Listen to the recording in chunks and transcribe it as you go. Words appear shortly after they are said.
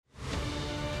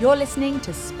You're listening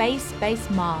to Space Base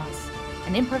Mars,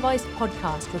 an improvised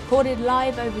podcast recorded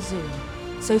live over Zoom.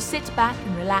 So sit back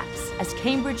and relax as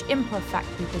Cambridge Improv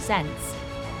Factory presents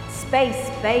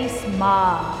Space Base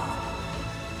Mars.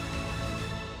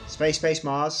 Space Base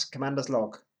Mars, Commander's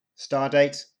Log.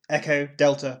 Stardate, Echo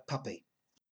Delta Puppy.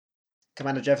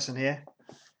 Commander Jefferson here.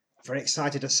 Very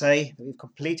excited to say that we've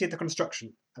completed the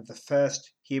construction of the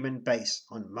first human base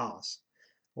on Mars.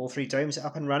 All 3 domes are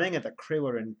up and running and the crew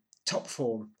are in top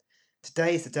form.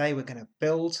 Today is the day we're going to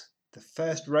build the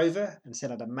first rover and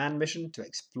send out a manned mission to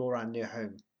explore our new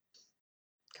home.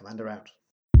 Commander out.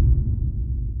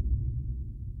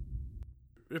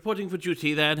 Reporting for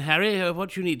duty then, Harry.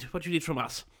 What do you need? What do you need from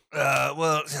us?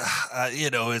 It's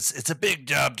a big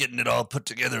job getting it all put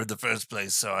together in the first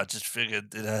place, so I just figured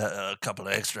that a couple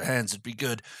of extra hands would be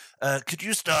good. Could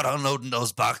you start unloading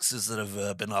those boxes that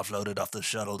have been offloaded off the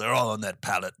shuttle? They're all on that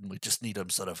pallet, and we just need them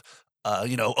sort of,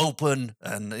 open,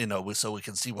 and, so we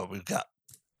can see what we've got.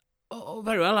 Oh,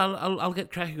 very well. I'll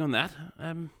get cracking on that.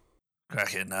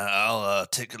 Cracking. I'll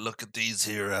take a look at these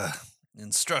here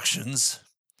instructions.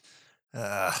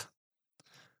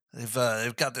 They've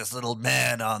got this little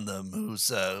man on them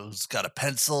who's got a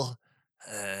pencil.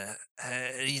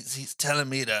 He's telling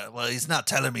me he's not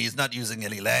telling me, he's not using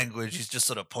any language. He's just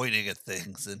sort of pointing at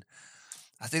things, and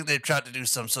I think they tried to do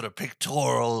some sort of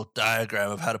pictorial diagram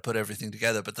of how to put everything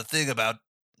together. But the thing about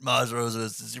Mars rovers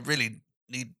is you really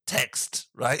need text,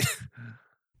 right?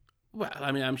 Well,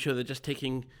 I mean, I'm sure they're just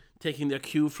taking their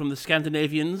cue from the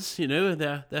Scandinavians.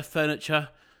 Their furniture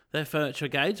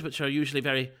guides, which are usually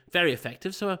very, very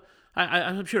effective. So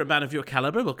I'm sure a man of your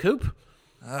caliber will cope.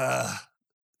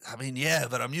 Yeah,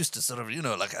 but I'm used to sort of,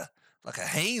 like a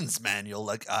Haynes manual.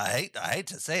 Like I hate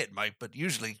to say it, Mike, but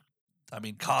usually,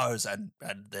 cars and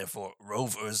therefore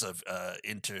rovers of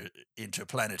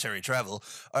interplanetary travel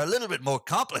are a little bit more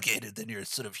complicated than your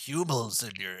sort of Hummels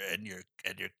and your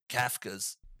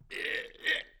Kafkas.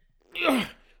 Well,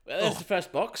 there's the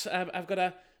first box. I've got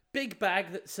a big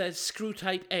bag that says Screw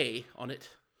Type A on it.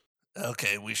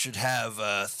 Okay, we should have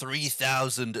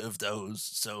 3,000 of those.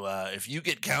 So if you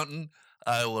get counting,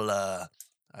 I will,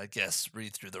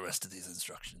 read through the rest of these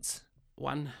instructions.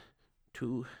 1,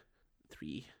 2,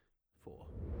 3, 4.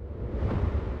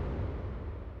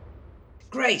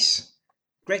 Grace!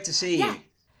 Great to see you.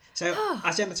 So,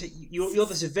 as Emma said, you're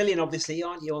the civilian, obviously,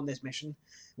 aren't you, on this mission?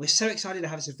 We're so excited to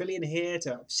have a civilian here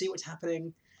to see what's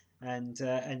happening and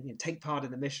take part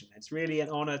in the mission. It's really an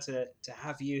honour to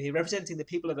have you here representing the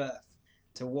people of Earth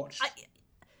to watch.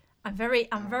 I'm very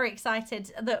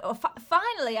excited that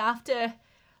finally, after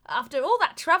all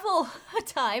that travel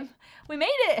time, we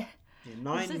made it.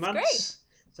 9 months. Great.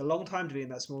 It's a long time to be in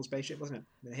that small spaceship, wasn't it?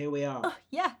 And here we are.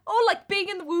 Or like being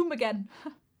in the womb again.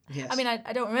 Yes. I mean,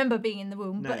 I don't remember being in the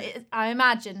womb, but I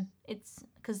imagine it's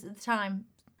because of the time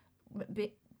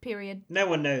period. No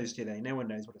one knows, do they? No one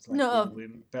knows what it's like to be in the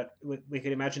womb. But we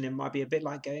could imagine it might be a bit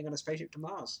like going on a spaceship to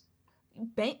Mars.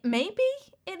 Maybe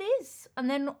it is. And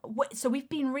then, so we've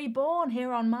been reborn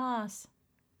here on Mars.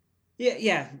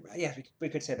 Yeah, we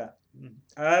could say that.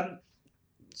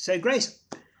 So, Grace.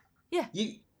 Yeah.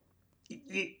 You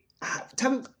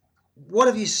tell me, what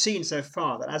have you seen so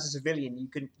far that as a civilian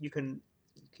you can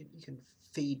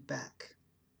feed back?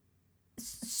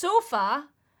 So far,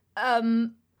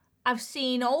 I've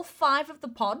seen all 5 of the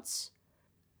pods.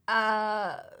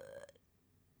 That's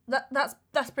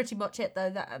pretty much it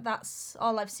though. That's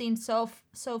all I've seen so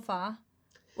far.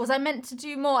 Was I meant to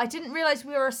do more? I didn't realise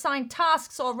we were assigned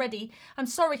tasks already. I'm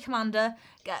sorry, Commander.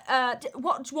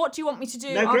 What do you want me to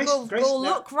do? No, Grace, I'll go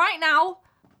look right now.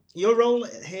 Your role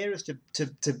here is to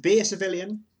be a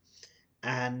civilian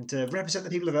and represent the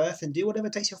people of Earth and do whatever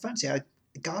takes your fancy.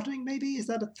 Gardening, maybe? Is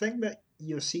that a thing that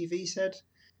your CV said?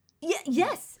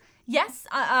 Yes.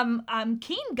 I'm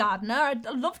keen gardener. I'd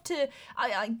love to.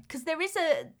 Because there is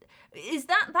is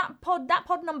that pod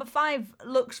number 5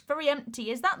 looks very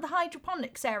empty. Is that the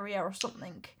hydroponics area or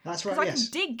something? That's right. Yes. I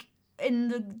can dig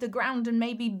in the ground and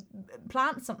maybe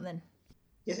plant something.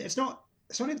 Yes, it's not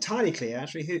entirely clear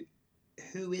actually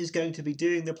who is going to be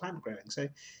doing the plant growing. So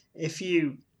if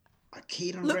you are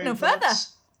keen on growing plants, further.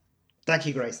 Thank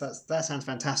you, Grace. That sounds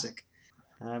fantastic.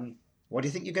 What do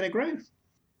you think you're going to grow?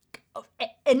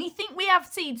 Anything we have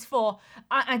seeds for.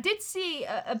 I did see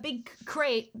a big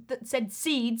crate that said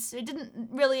seeds. It didn't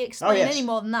really explain any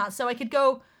more than that, so I could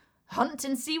go hunt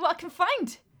and see what I can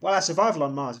find. Well, our survival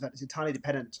on Mars, in fact, is entirely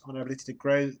dependent on our ability to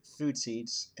grow food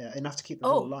seeds enough to keep them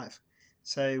all alive.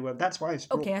 So that's why I've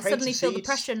brought I crates suddenly of feel the seeds.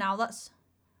 pressure now. That's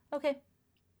okay.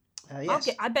 Yes.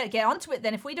 I better get onto it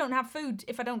then. If we don't have food,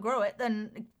 if I don't grow it,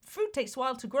 then food takes a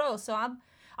while to grow. So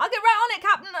I'll get right on it,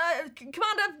 Captain.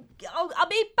 Commander, I'll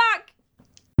be back.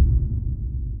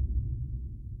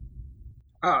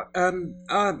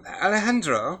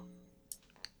 Alejandro.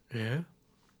 Yeah?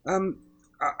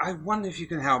 I wonder if you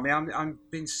can help me. I've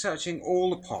been searching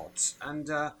all the pods, and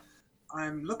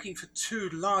I'm looking for 2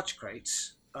 large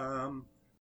crates.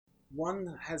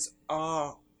 One has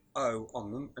RO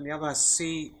on them, and the other has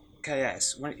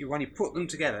CKS. When you put them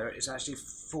together, it actually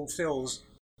fulfills,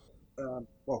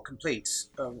 completes,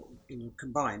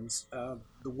 combines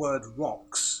the word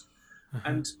rocks,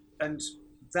 and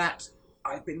that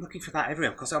I've been looking for that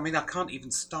everywhere, because I can't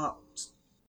even start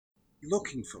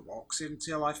looking for rocks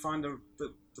until I find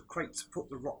the crate to put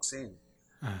the rocks in.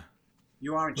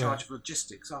 You are in charge of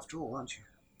logistics after all, aren't you?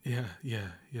 Yeah,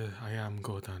 I am,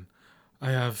 Gordon.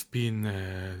 I have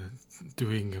been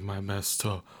doing my best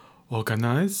to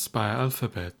organize by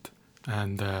alphabet,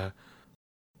 and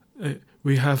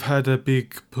we have had a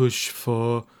big push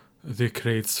for the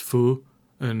crates Fu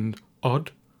and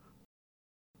Odd,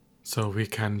 so we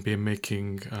can be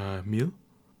making a meal.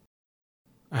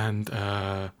 And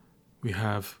we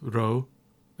have Ro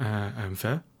and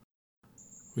Fe,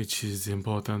 which is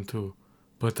important too,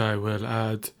 but I will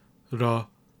add Ra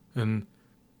and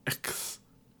X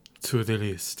to the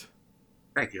list.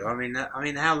 Thank you.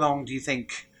 How long do you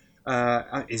think?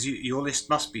 Your list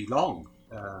must be long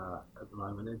at the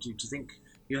moment. Do you think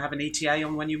you have an ETA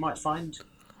on when you might find?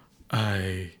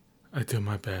 I do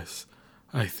my best.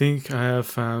 I think I have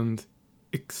found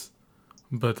X,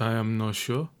 but I am not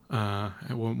sure.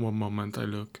 One moment, I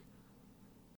look.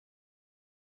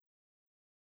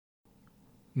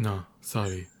 No,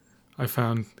 sorry. I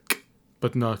found K,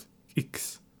 but not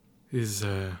X.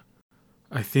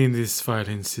 I think this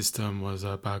filing system was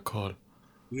a bad call.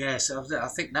 Yes, I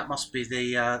think that must be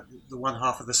the one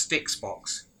half of the sticks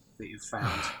box that you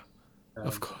found.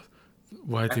 Of course.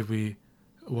 Why do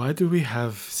we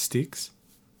have sticks?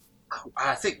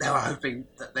 I think they were hoping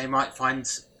that they might find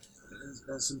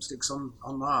some sticks on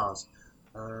Mars.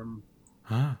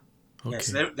 Okay.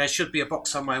 Yes, there should be a box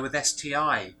somewhere with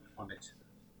STI on it.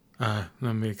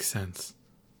 That makes sense.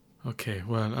 Okay,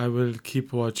 well, I will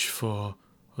keep watch for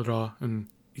Ra and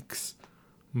X,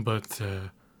 but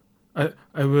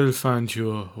I will find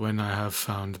you when I have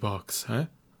found box, eh?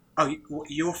 Oh,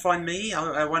 you'll find me?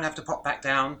 I won't have to pop back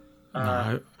down?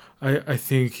 No, I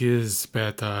think it's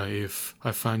better if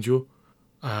I find you.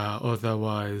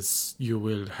 Otherwise, you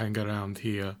will hang around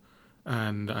here,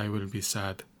 and I will be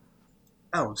sad.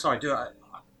 Oh, I'm sorry. Do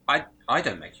I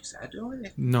don't make you sad, do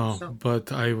I? No, So-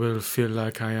 but I will feel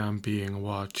like I am being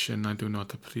watched, and I do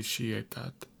not appreciate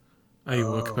that. I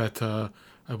work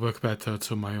better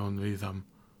to my own rhythm.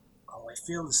 Oh, I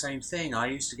feel the same thing. I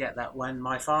used to get that when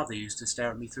my father used to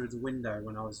stare at me through the window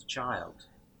when I was a child.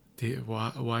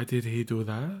 Why did he do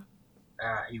that?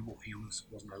 He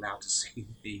wasn't allowed to see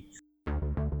me.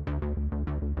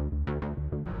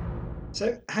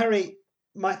 So, Harry,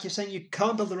 Mike, you're saying you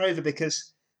can't build the rover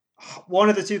because one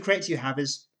of the 2 crates you have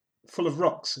is full of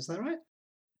rocks. Is that right?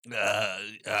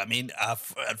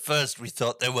 At first we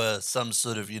thought there were some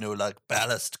sort of,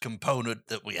 ballast component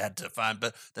that we had to find,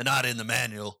 but they're not in the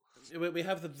manual. We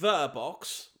have the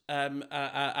box, and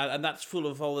that's full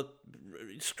of all the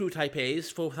screw type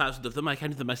A's, 4,000 of them. I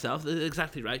counted them myself.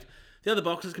 Exactly right. The other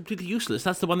box is completely useless.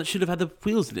 That's the one that should have had the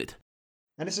wheels in it.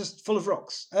 And it's just full of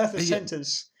rocks. Earth has Yeah. sent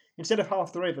us, instead of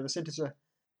half the rover, they sent us a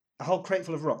whole crate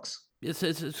full of rocks.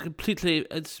 It's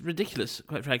ridiculous,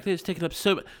 quite frankly. It's taken up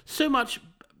so much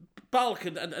bulk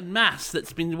and mass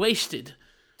that's been wasted.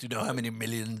 Do you know how many $1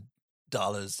 million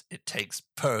it takes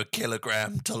per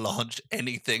kilogram to launch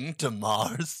anything to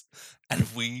Mars? And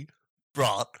we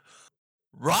brought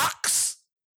rocks?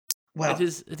 Well,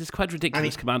 It is quite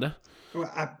ridiculous, Commander.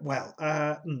 The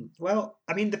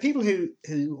people who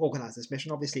organised this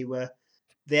mission obviously were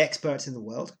the experts in the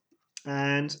world,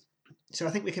 and so I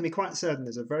think we can be quite certain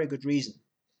there's a very good reason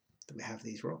that we have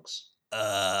these rocks.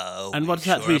 And what's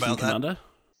that reason, Commander?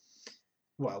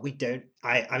 Well, we don't.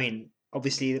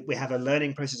 Obviously, we have a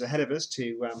learning process ahead of us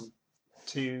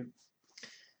to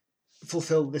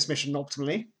fulfil this mission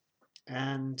optimally,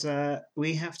 and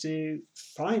we have to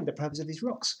find the purpose of these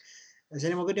rocks. Has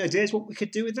anyone got any ideas what we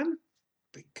could do with them?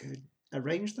 We could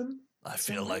arrange them. I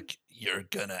feel like you're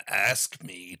gonna ask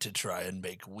me to try and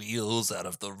make wheels out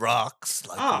of the rocks.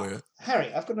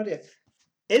 Harry, I've got an idea.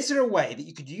 Is there a way that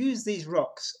you could use these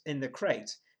rocks in the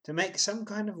crate to make some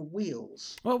kind of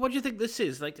wheels? Well, what do you think this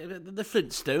is? Like the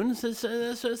Flintstones? It's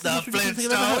the most ridiculous thing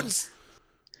I've ever heard. Flintstones?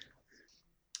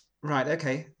 Right.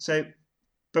 Okay. So,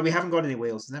 but we haven't got any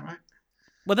wheels. Is that right?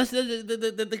 Well, that's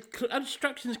the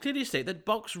instructions clearly state that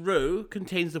box row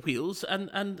contains the wheels and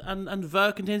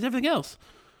ver contains everything else.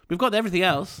 We've got everything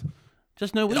else,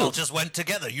 just no It all wheels. just went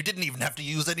together. You didn't even have to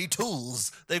use any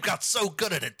tools. They've got so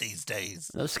good at it these days.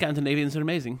 Those Scandinavians are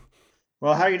amazing.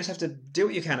 Well, Harry, you just have to do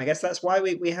what you can. I guess that's why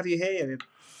we have you here.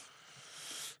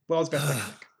 World's best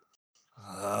mechanic.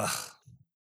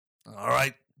 All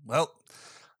right. Well,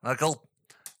 Michael,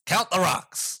 count the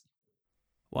rocks.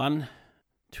 1,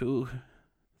 2,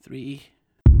 3.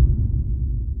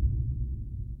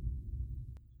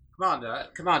 Commander,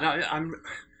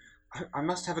 I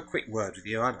must have a quick word with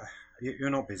you. You're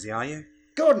not busy, are you?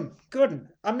 Gordon,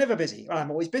 I'm never busy. Well, I'm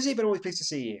always busy, but always pleased to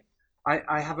see you.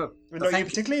 I have a. Not you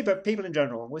particularly, but people in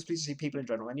general. I'm always pleased to see people in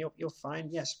general, and you're fine.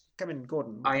 Yes, come in,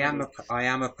 Gordon. I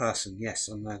am a person. Yes,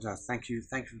 and thank you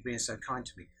for being so kind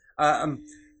to me.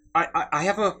 I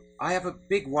have a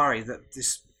big worry that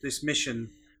this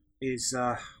mission is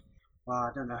well,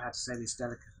 I don't know how to say this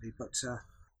delicately, but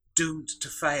doomed to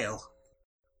fail.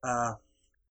 I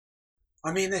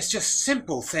mean, there's just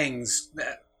simple things.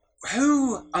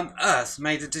 Who on earth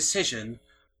made a decision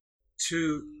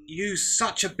to use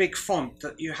such a big font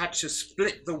that you had to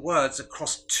split the words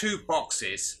across 2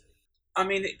 boxes? I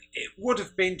mean, it would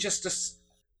have been just a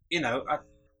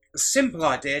simple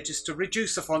idea, just to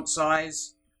reduce the font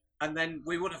size, and then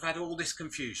we would have had all this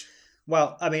confusion.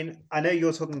 Well, I mean, I know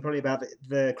you're talking probably about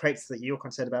the crates that you're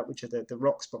concerned about, which are the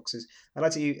rocks boxes. I'd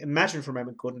like to imagine for a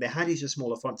moment, Gordon, they had used a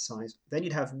smaller font size. Then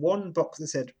you'd have one box that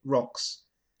said rocks,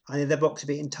 and the other box would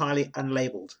be entirely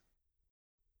unlabeled.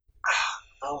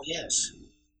 Oh, yes.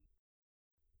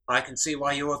 I can see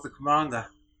why you're the commander.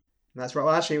 And that's right.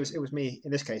 Well, actually, it was me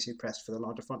in this case who pressed for the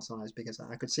larger font size because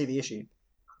I could see the issue.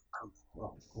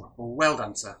 Well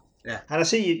done, sir. Yeah. And I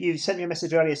see you sent me a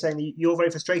message earlier saying that you're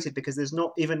very frustrated because there's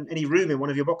not even any room in one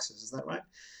of your boxes. Is that right?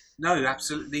 No,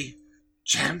 absolutely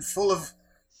jammed full of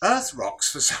earth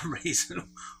rocks for some reason.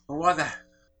 Well,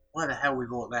 why the hell we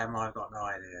bought them, I've got no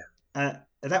idea.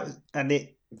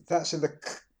 That's in the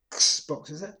box,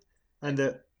 is it? And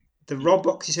the Rob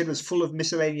box you said was full of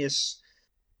miscellaneous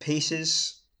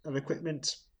pieces of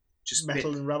equipment, Just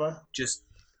metal and rubber. Just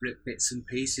bits and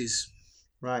pieces.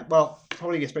 Right. Well,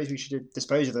 probably I suppose we should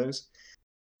dispose of those.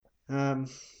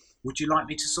 Would you like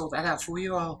me to sort that out for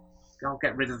you? I'll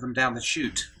get rid of them down the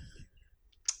chute.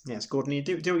 Yes, Gordon, you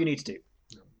do what you need to do.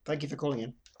 Thank you for calling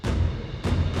in.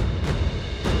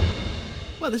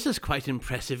 Well, this is quite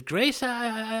impressive, Grace.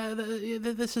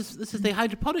 This is the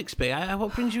hydroponics bay.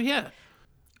 What brings you here?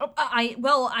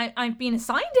 I've been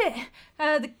assigned it.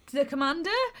 The commander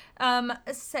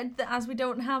said that as we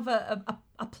don't have a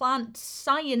plant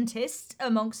scientist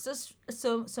amongst us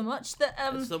so much that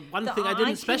It's the one thing I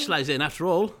didn't specialise in, after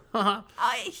all.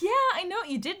 I know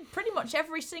you did pretty much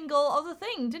every single other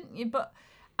thing, didn't you? But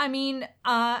I mean,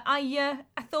 I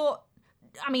thought.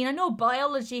 I mean, I know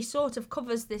biology sort of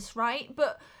covers this, right?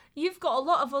 But you've got a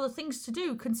lot of other things to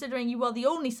do, considering you are the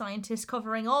only scientist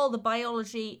covering all the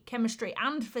biology, chemistry,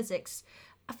 and physics.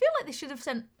 I feel like they should have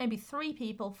sent maybe 3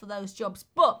 people for those jobs.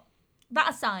 But that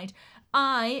aside,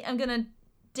 I am going to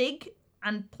dig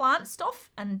and plant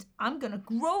stuff, and I'm going to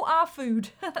grow our food.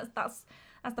 That's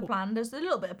the plan. There's a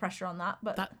little bit of pressure on that,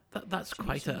 but that's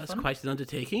quite an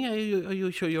undertaking. Are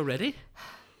you sure you're ready?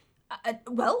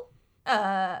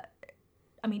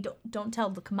 I mean, don't tell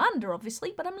the commander,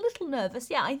 obviously, but I'm a little nervous.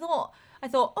 Yeah, I thought,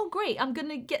 oh great, I'm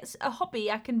gonna get a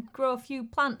hobby. I can grow a few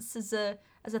plants as a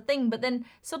thing. But then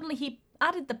suddenly he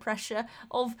added the pressure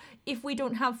of if we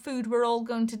don't have food, we're all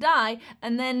going to die.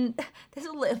 And then there's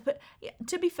a little bit. Yeah,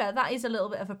 to be fair, that is a little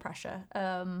bit of a pressure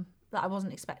that I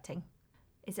wasn't expecting.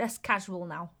 It's less casual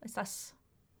now. It's less.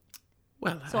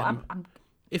 Well, so I'm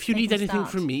if you need anything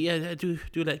from me, do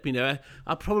let me know.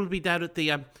 I'll probably be down at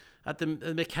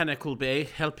the mechanical bay,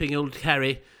 helping old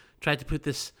Harry try to put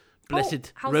this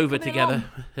blessed rover together.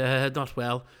 Not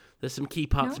well. There's some key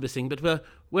parts missing, but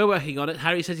we're working on it.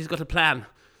 Harry says he's got a plan.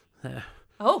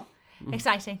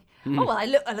 Exciting! Oh well, I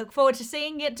look forward to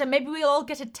seeing it. Maybe we'll all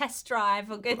get a test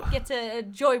drive or get a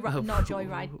joyride. Not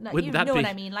joyride. No, you know what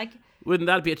I mean? Like, wouldn't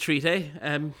that be a treat, eh?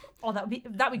 That'd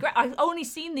be great. I've only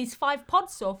seen these 5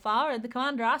 pods so far. The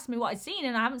commander asked me what I'd seen,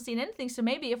 and I haven't seen anything. So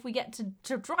maybe if we get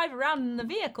to drive around in the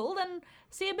vehicle, then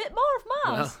see a bit more of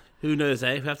Mars. Well, who knows,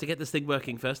 eh? We have to get this thing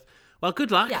working first. Well,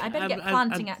 good luck. Yeah, I better get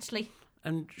planting, actually.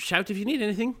 And shout if you need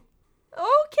anything.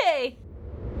 Okay.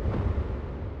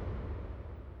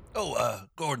 Oh,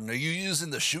 Gordon, are you using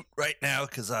the chute right now?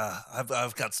 Because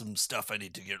I've got some stuff I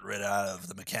need to get rid of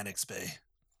the mechanics bay.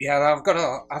 Yeah, I've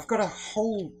got a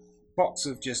whole box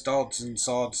of just odds and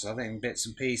sods, I think bits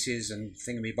and pieces and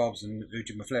thingamybobs and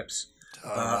oojamaflips.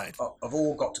 All right. I've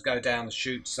all got to go down the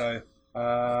chute, so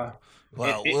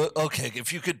Well, okay,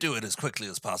 if you could do it as quickly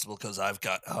as possible, because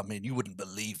you wouldn't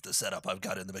believe the setup I've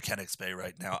got in the mechanics bay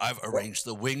right now. I've arranged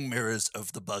the wing mirrors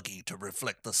of the buggy to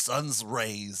reflect the sun's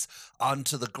rays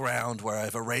onto the ground, where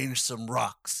I've arranged some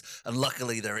rocks, and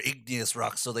luckily they're igneous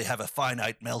rocks, so they have a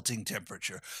finite melting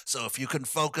temperature. So if you can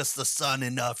focus the sun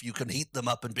enough, you can heat them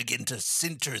up and begin to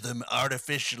sinter them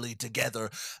artificially together.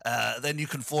 Then you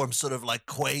can form sort of like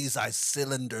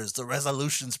quasi-cylinders. The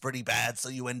resolution's pretty bad, so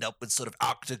you end up with sort of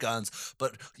octagons,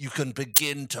 but you can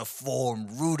begin to form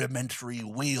rudimentary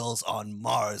wheels on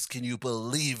Mars. Can you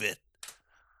believe it?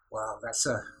 Wow, that's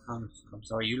I'm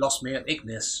sorry, you lost me at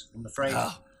igneous, I'm afraid.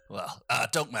 Oh, well,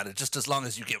 don't matter. Just as long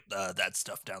as you get that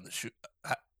stuff down the chute.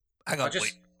 Hang on,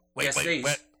 wait.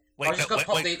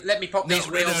 Let me pop these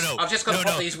wheels. No, I've just got to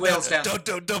pop these wheels down.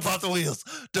 Don't pop the wheels.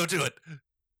 Don't do it.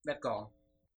 They're gone.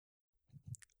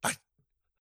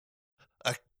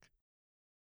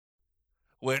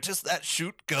 Where does that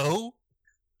chute go?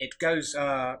 It goes.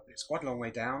 It's quite a long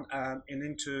way down, and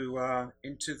into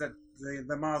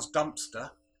the Mars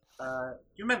dumpster.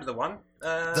 You remember the one?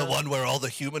 The one where all the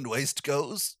human waste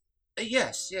goes?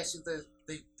 Yes,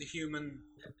 the human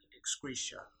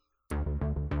excretia.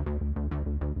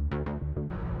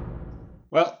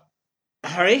 Well,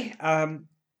 Harry, I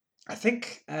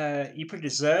think you pretty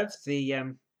deserve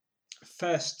the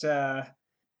first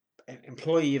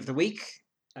employee of the week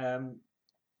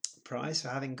prize for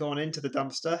having gone into the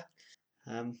dumpster,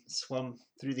 swum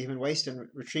through the human waste, and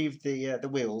retrieved the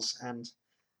wheels and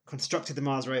constructed the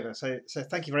Mars rover. So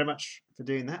thank you very much for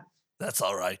doing that. That's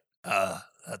all right.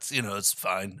 That's it's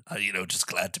fine. Just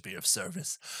glad to be of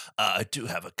service. I do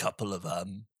have a couple of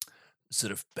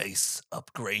sort of base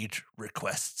upgrade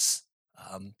requests.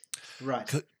 Right.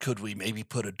 Could we maybe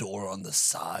put a door on the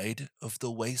side of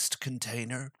the waste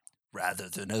container, rather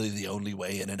than the only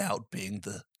way in and out being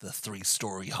the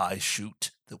 3-story high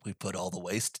chute that we put all the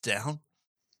waste down?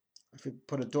 If we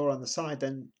put a door on the side,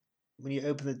 then when you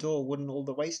open the door, wouldn't all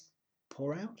the waste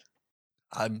pour out?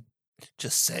 I'm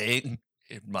just saying,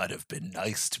 it might have been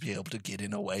nice to be able to get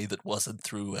in a way that wasn't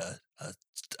through a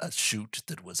chute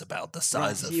that was about the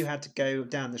size so you had to go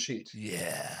down the chute.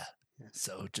 Yeah.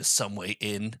 So just some way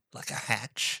in, like a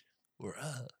hatch, or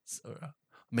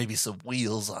maybe some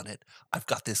wheels on it. I've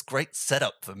got this great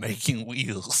setup for making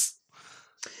wheels.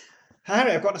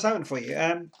 Harry, I've got an assignment for you.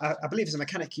 I believe as a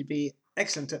mechanic you'd be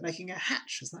excellent at making a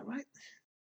hatch. Is that right?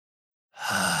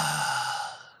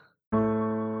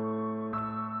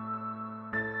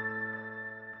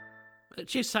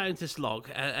 Chief Scientist log,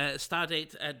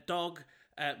 Stardate, dog,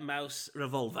 mouse,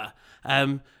 revolver.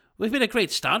 We've made a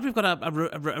great start. We've got a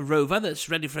rover that's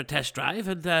ready for a test drive,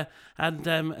 and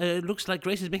it looks like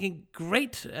Grace is making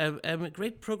great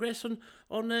progress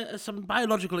on some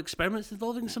biological experiments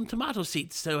involving some tomato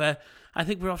seeds. So I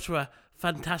think we're off to a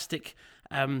fantastic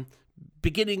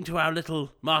beginning to our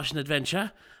little Martian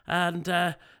adventure. And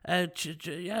I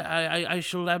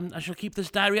shall keep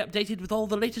this diary updated with all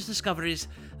the latest discoveries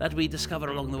that we discover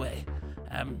along the way.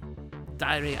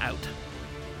 Diary out.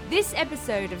 This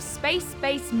episode of Space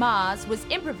Base Mars was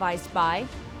improvised by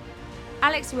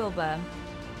Alex Wilbur,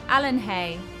 Alan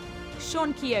Hay,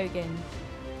 Sean Keoghan,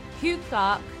 Hugh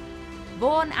Clark,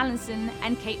 Vaughan Allenson,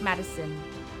 and Kate Madison.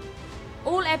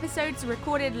 All episodes are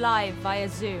recorded live via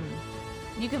Zoom.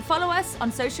 You can follow us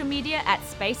on social media at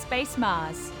Space Base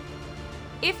Mars.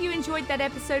 If you enjoyed that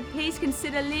episode, please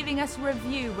consider leaving us a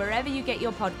review wherever you get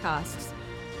your podcasts.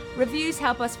 Reviews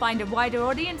help us find a wider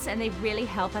audience, and they really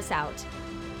help us out.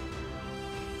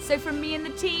 So from me and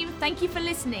the team, thank you for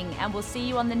listening, and we'll see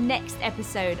you on the next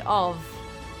episode of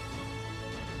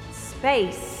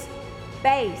Space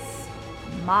Base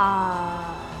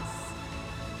Mars.